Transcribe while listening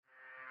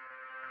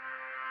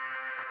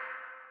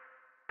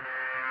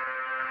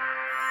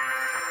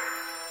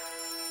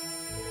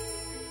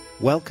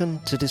Welcome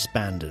to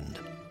Disbanded,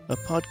 a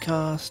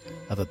podcast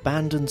of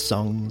abandoned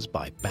songs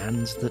by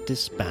bands that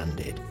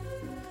disbanded.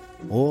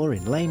 Or,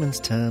 in layman's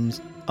terms,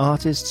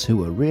 artists who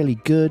were really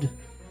good,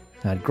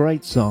 had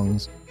great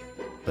songs,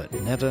 but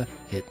never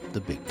hit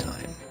the big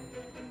time.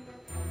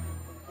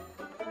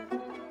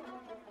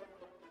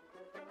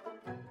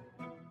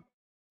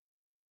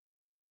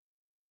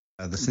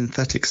 The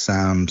synthetic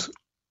sound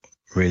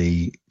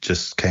really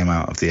just came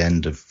out of the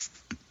end of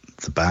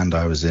the band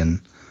I was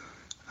in.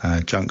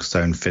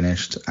 Junkstone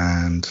finished,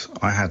 and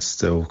I had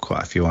still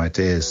quite a few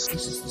ideas.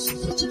 This is the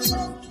synthetic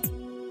sound.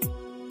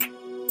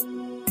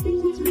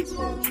 All the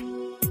inside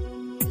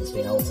has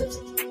been altered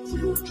for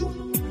your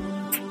enjoyment.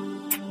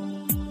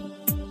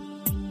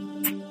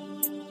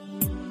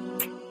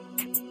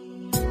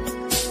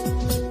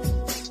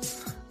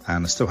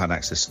 And I still had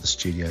access to the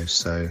studio,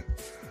 so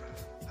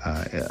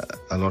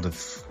a lot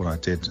of what I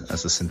did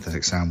as the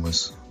synthetic sound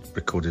was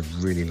recorded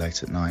really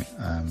late at night.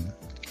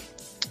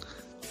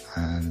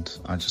 And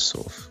I just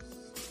sort of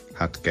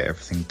had to get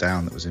everything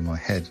down that was in my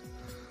head.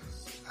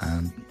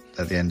 And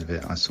at the end of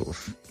it, I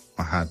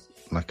had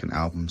like an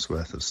album's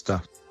worth of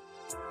stuff.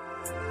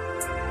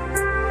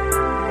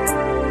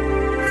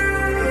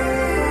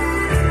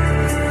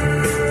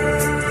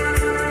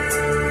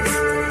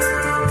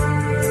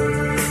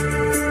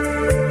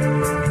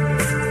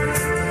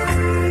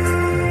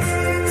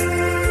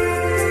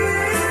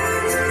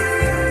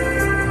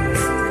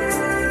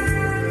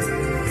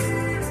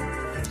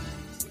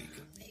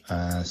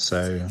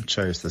 So I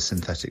chose the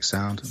synthetic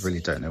sound. I really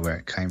don't know where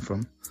it came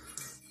from,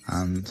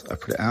 and I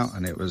put it out,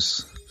 and it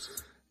was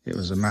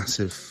a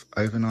massive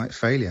overnight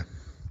failure.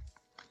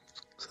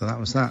 So that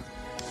was that.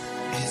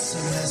 It's a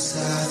mess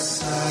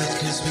outside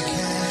 'cause we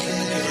can't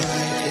get it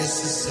right.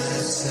 It's a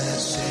sad, sad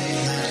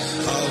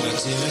shame. All we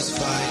do is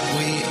fight.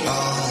 We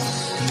all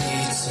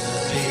need to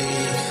be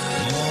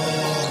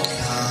more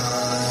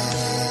kind.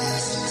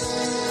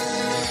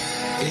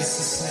 It's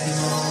the same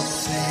old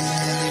thing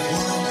and it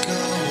won't go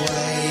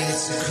away.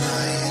 It's a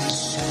crying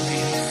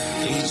shame.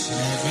 Each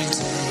and every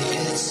day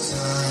it's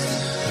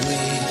time we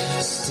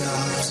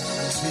stopped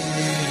to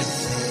think.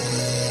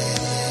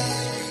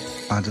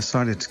 I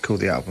decided to call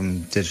the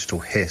album Digital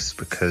Hiss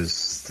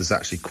because there's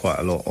actually quite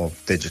a lot of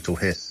digital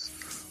hiss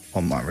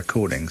on my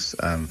recordings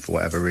for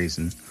whatever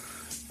reason.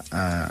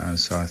 And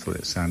so I thought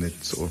it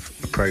sounded sort of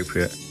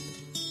appropriate.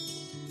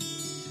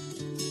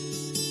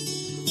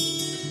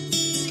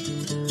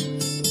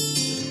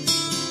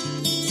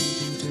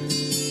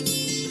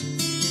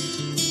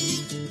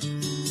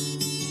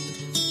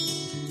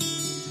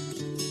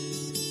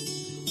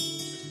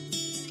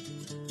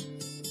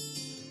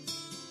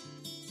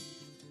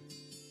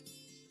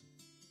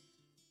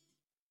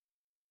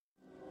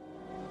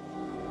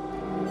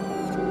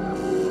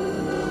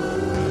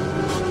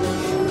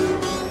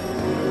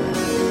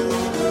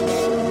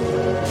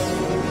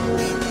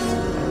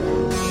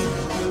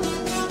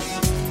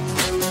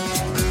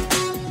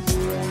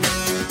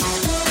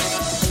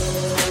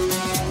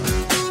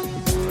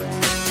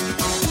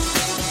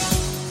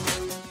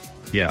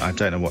 Yeah, I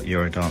don't know what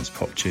Eurodance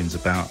pop tune's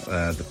about.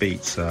 The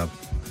beats are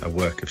a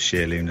work of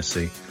sheer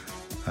lunacy.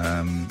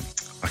 I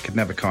could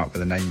never come up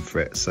with a name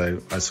for it,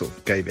 so I sort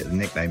of gave it the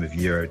nickname of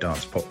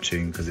Eurodance pop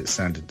tune because it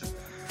sounded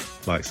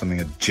like something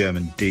a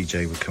German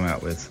DJ would come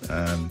out with.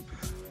 And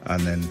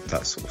then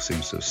that sort of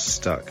seems to have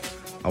stuck.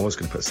 I was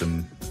going to put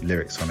some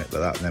lyrics on it,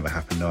 but that never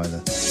happened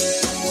either.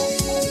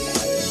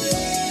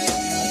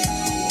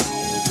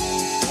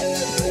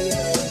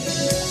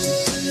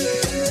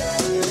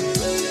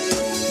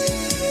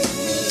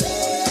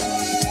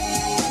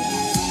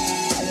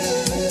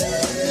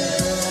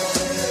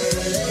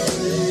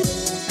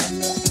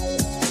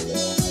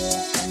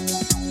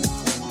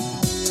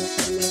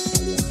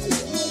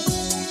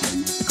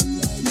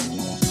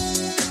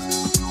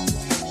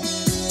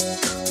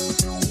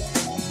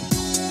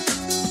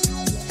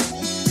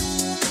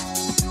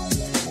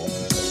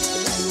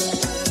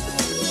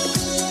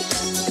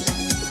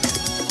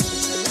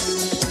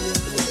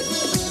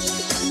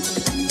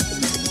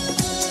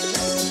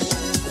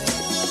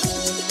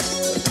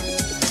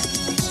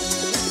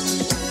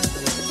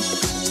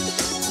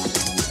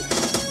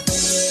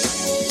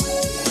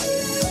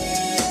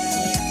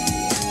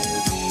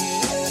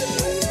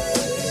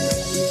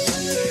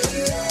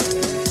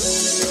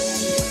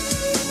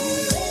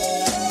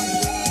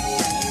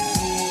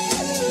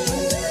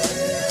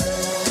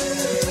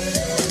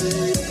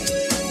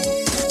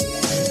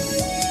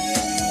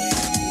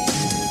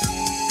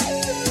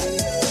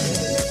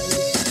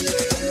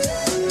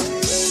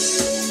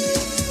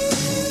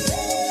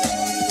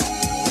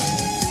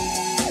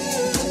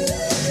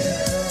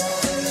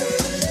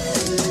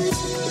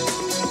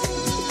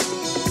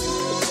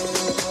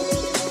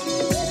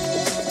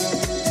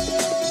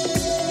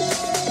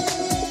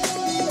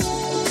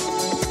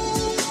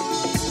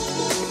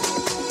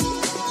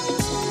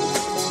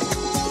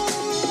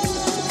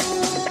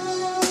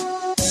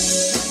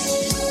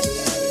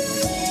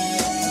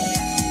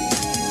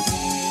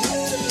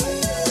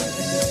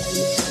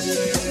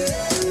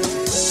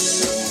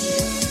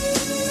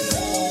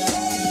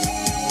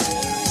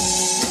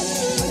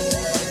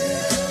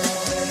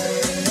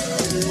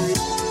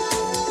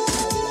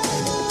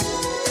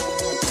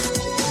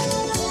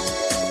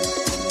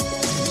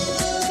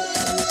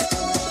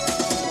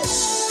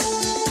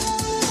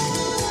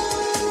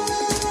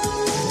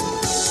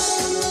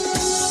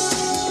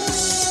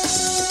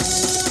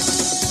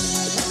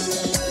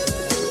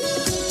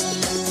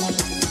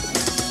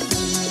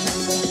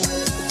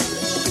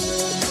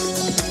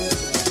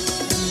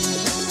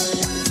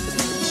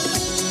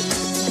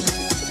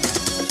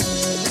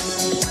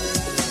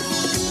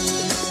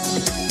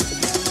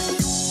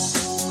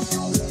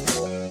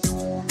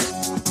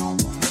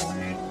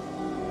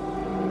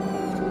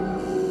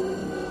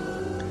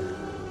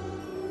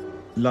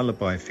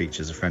 Lullaby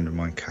features a friend of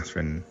mine,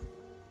 Catherine,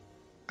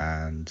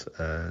 and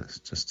it's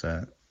just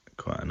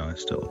quite a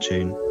nice little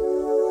tune.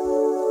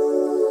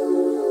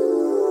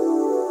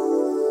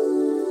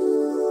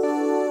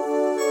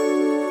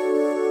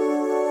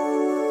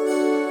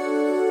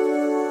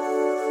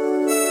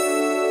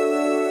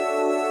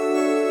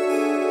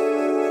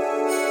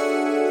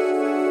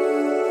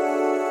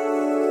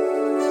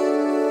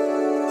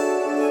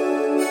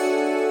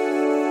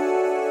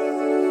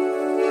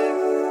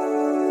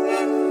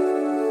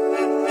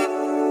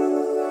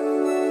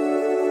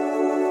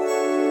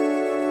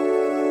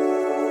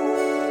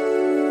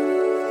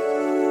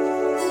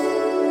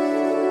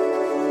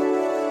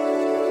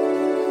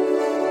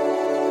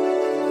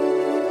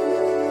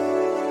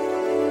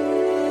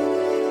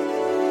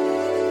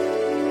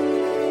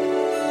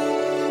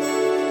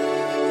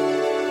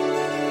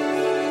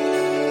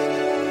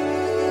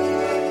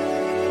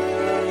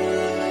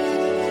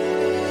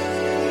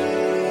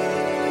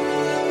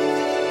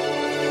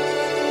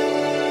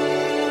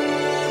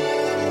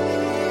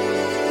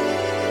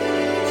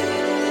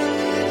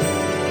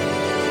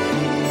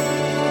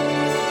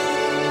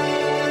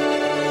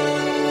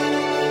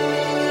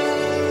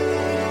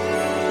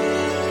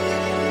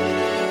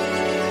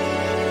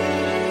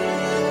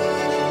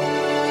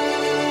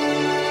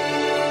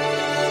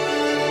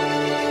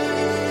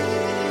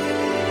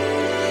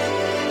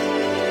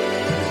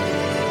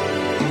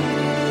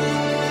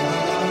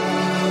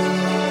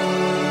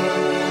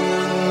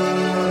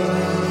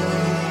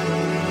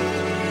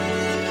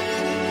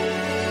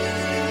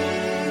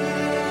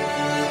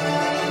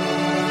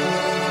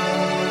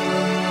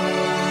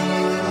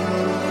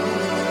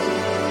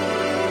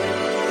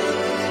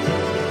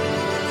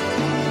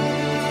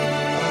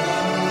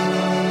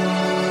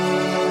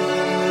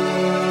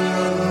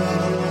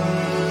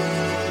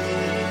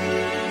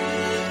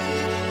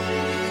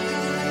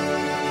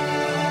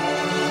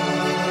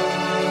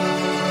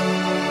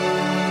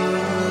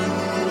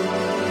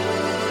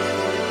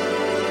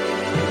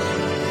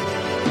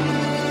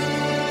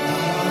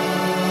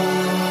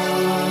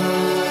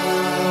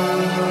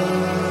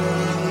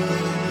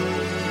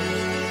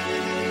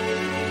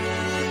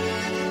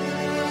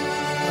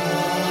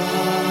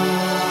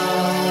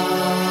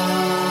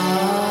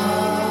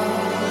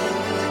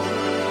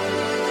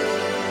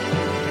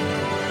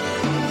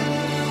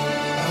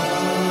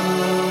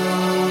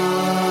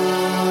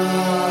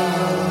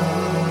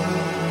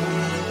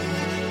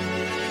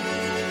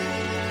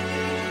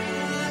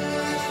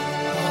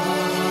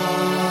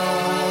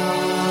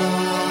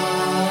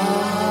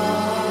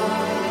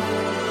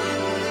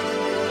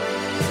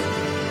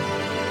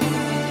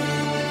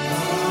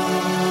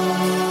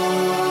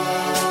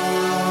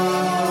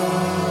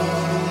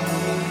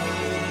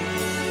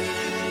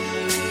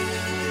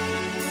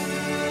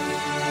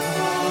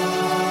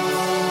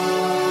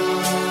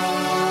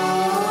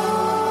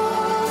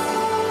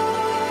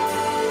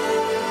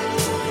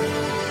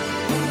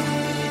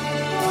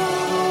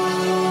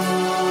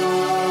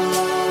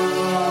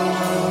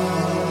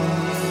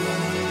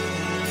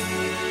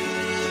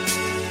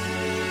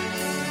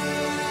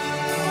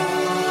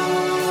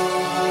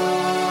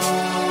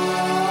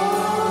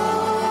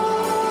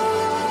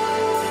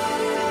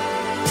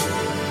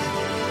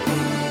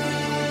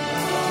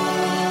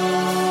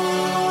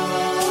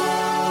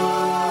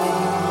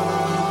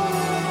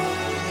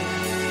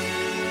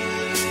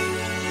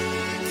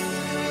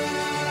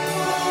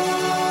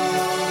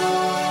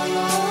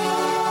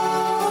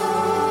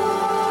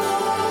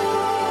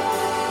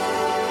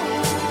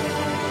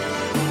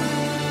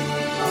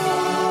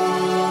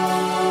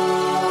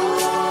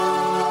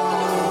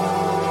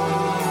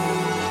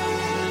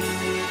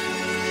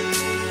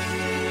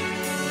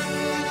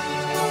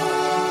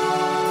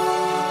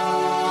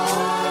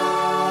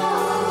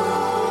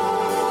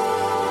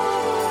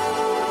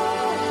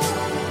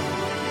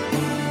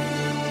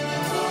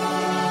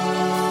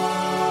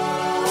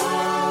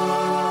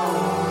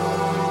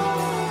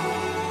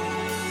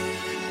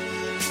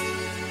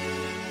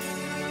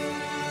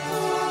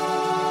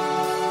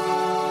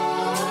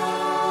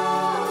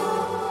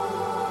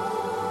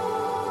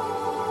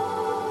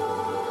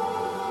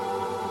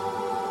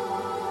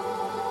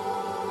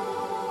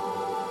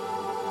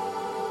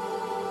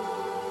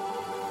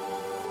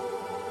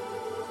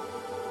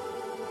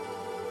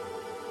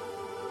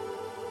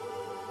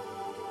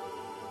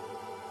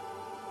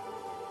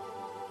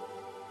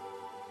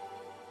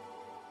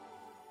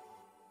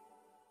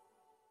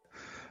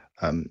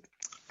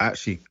 I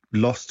actually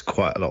lost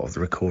quite a lot of the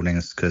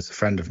recordings because a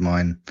friend of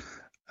mine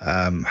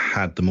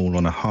had them all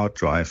on a hard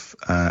drive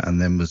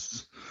and then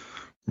was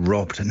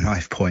robbed at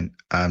knife point.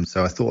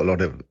 So I thought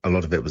a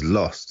lot of it was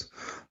lost.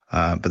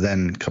 But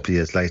then a couple of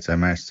years later, I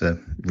managed to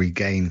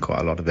regain quite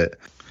a lot of it.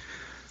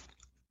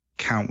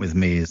 Count With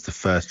Me is the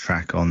first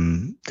track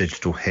on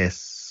Digital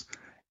Hiss.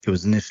 It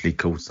was initially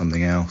called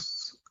something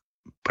else,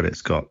 but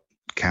it's got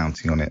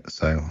counting on it,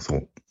 so I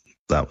thought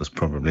that was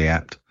probably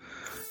apt.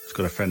 It's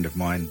got a friend of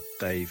mine,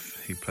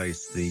 Dave, who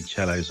plays the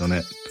cellos on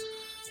it.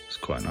 It's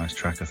quite a nice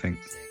track, I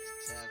think. 6,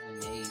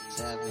 7, 8,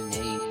 7,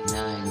 8,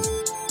 9.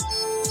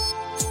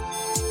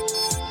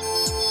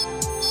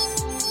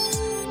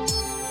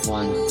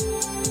 1,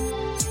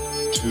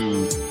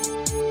 2,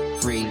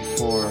 3,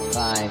 4,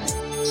 5,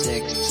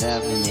 6,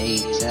 7,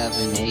 8,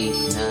 7, 8,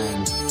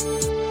 9.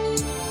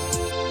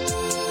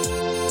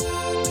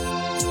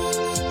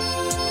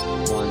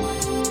 1,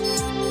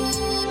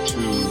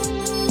 2,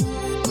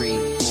 3,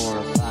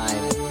 4,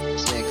 5,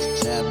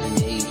 6,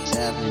 7, 8,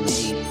 7,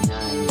 8,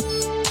 9.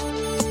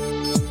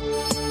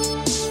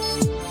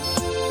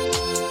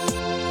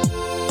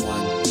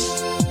 1,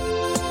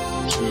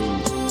 2,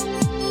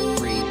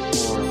 3,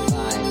 4,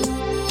 5.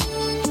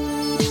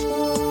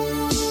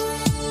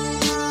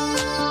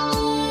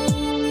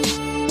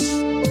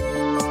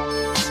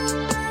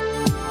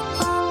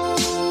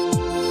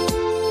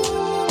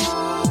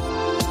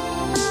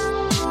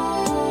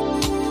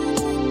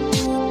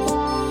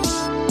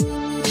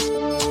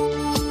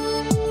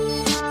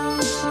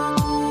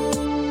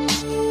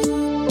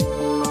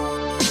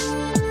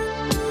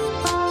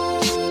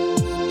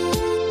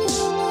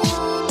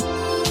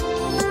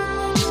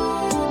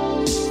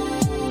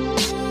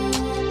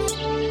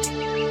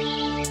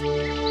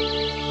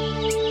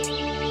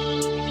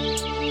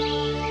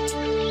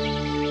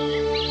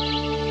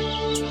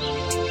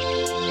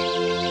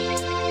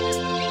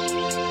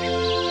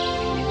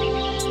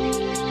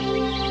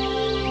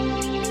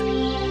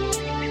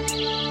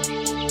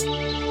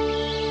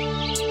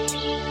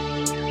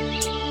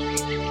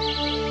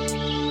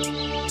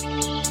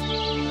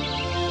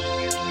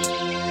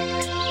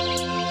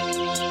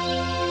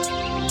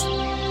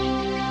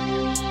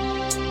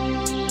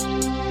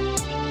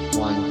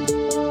 1,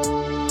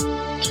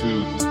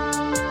 2,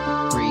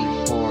 3,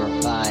 4,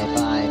 5,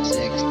 5,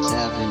 6,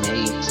 7,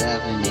 8,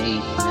 7,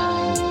 8, 9.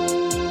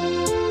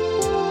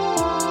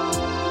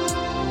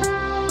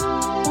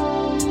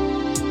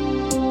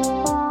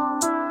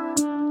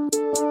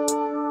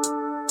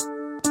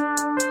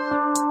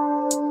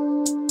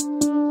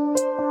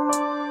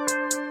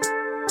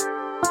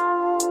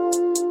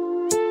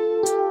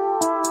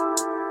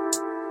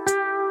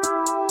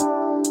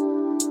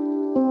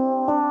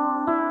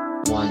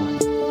 1,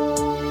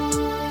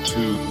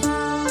 2,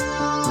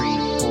 3,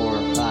 4,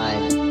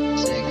 5,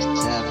 6,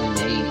 7,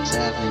 8,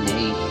 7,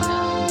 8,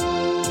 9.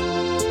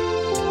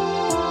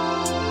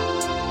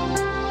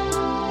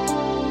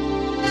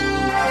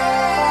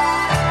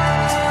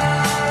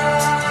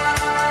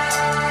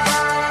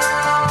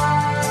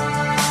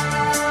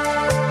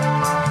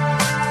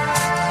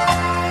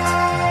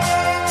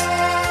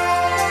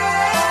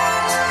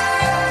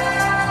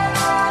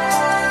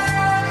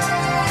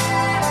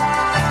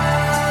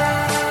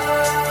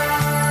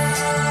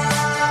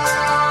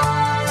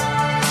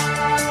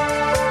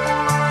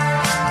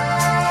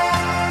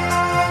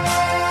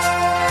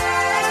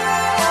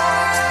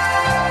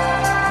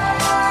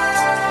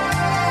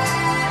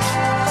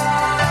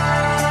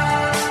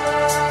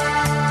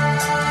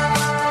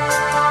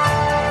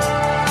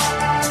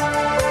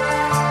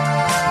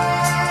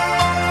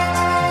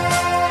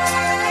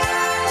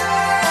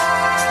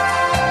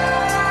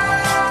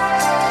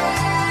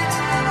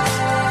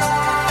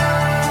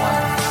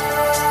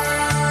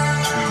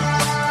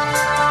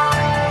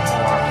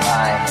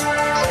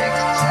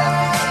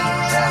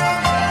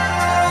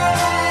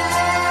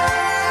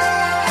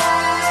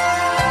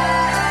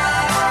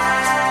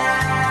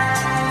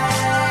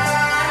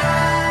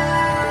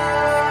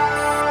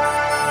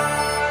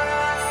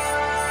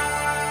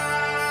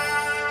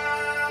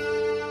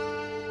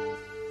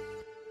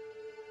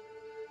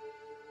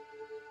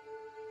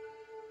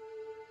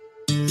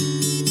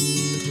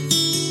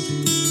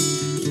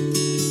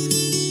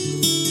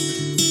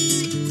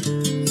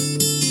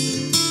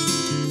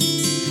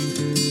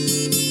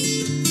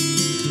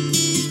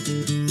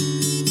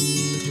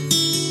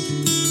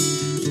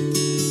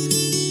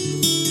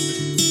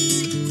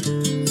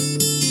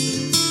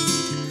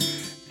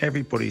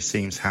 'Everybody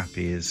Seems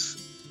Happy' is,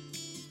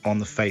 on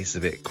the face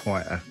of it,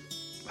 quite a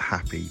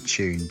happy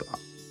tune, but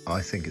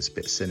I think it's a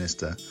bit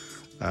sinister,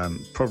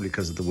 probably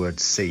because of the word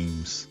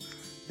seems.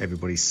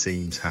 Everybody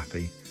seems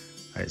happy.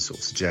 It sort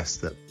of suggests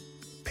that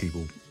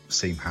people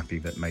seem happy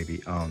but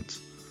maybe aren't.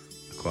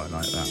 I quite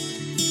like that.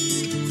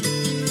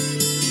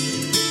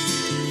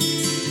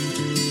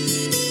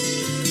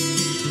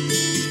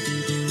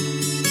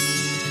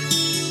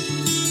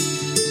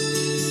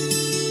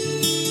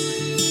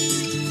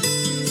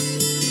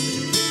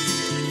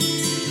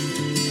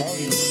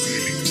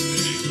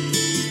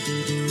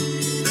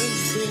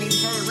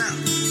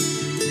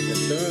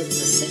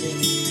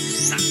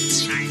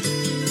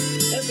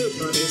 Everybody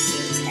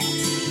seems happy.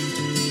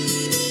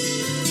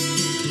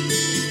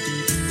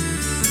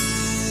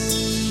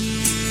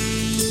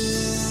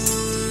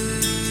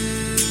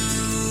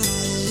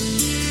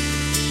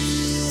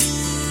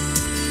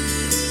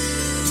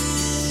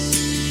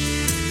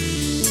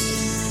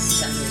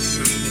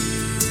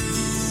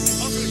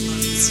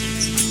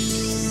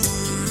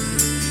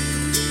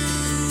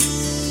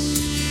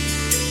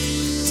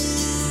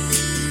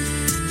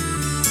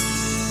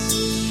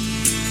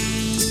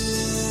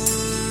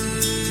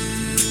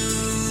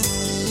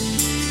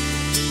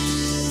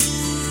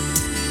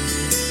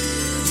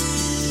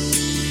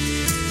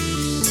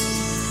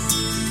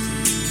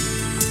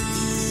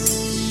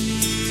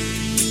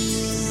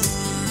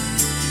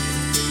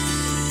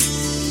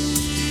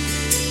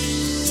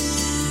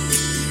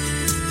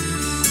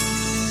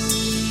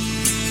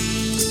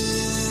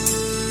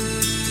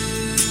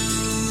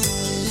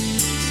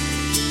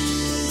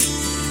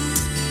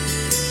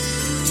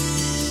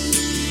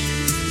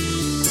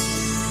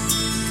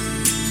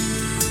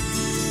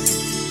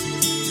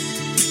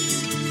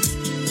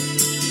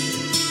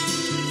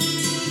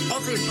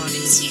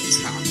 morning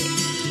seems happy.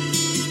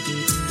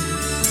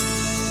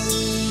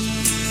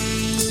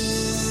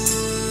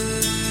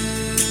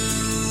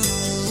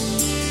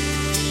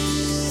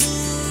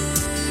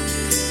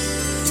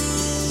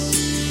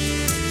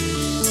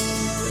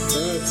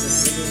 Birds are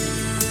singing,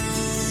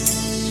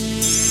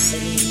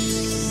 singing,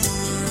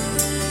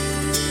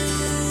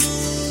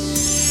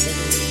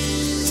 singing.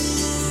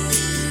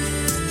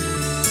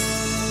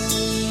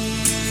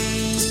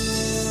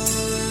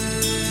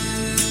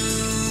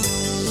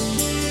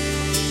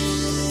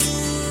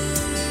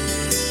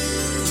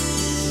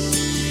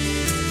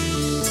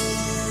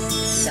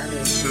 Sun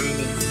is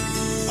shining.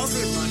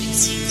 Everybody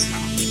seems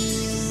happy.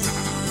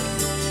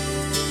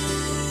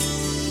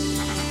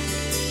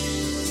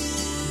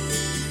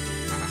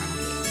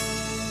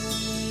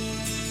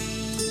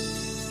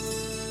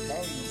 How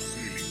are you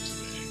feeling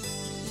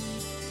today?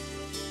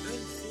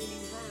 I'm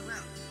feeling very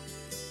well.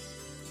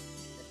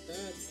 The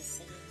birds are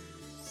singing.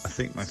 I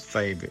think my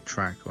favourite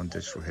track on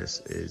Digital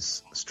Hiss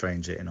is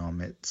Stranger in Our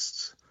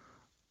Midst.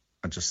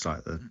 I just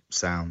like the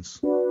sounds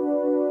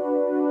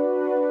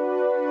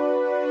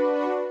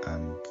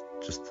and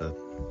just the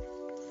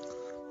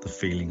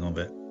feeling of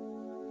it.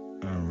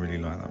 I really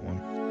like that one.